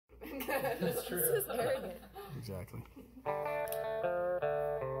That's true. This is arrogant. Exactly.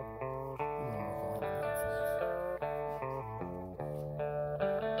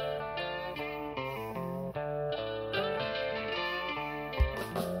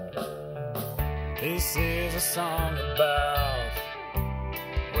 This is a song about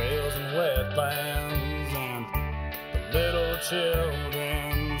whales and wetlands and the little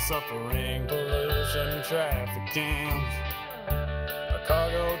children suffering pollution and traffic jams. A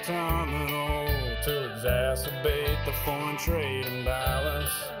cargo terminal to exacerbate the foreign trade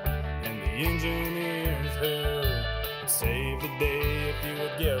imbalance, and the engineers who would save the day if you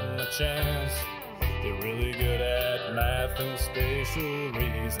would give them a chance. They're really good at math and spatial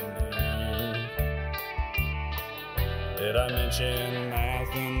reasoning. Did I mention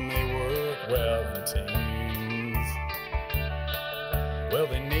math and they work well in teams? Well,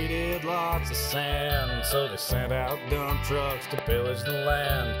 they needed lots of sand, so they sent out dump trucks to pillage the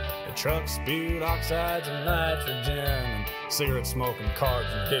land. The trucks spewed oxides of nitrogen and cigarette smoke and carbs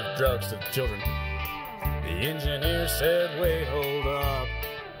and gave drugs to the children. The engineer said, wait, hold up.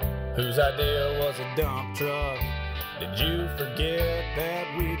 Whose idea was a dump truck? Did you forget that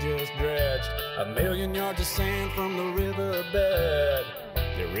we just dredged 1,000,000 yards of sand from the riverbed?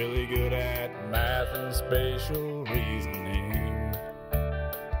 They're really good at math and spatial reasoning.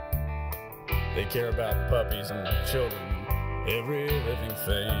 They care about puppies and children and every living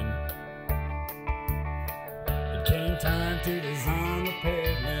thing. It came time to design the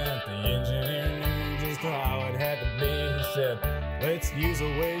pavement. The engineer knew just how it had to be. He said, let's use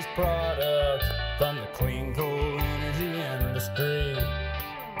a waste product from the clean coal energy industry.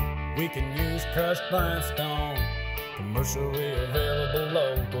 We can use crushed limestone, commercially available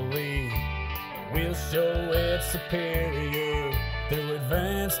locally. We'll show it's superior through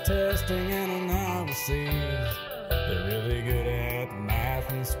advanced testing and analyses. They're really good at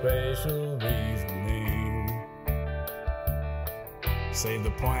math and spatial reasoning. Save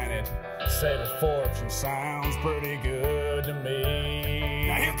the planet, save a fortune, sounds pretty good to me.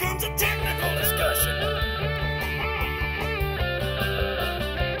 Now here comes a technical discussion.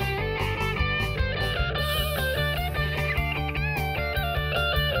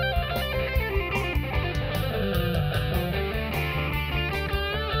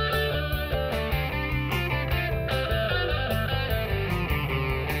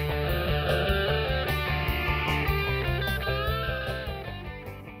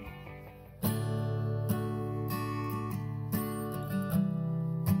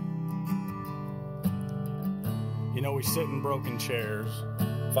 You know, we sit in broken chairs,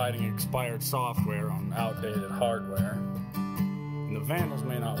 fighting expired software on outdated hardware. And the Vandals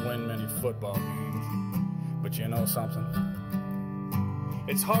may not win many football games, but you know something?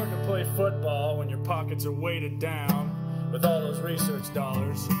 It's hard to play football when your pockets are weighted down with all those research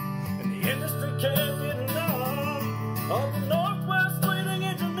dollars, and the industry can't get enough of the North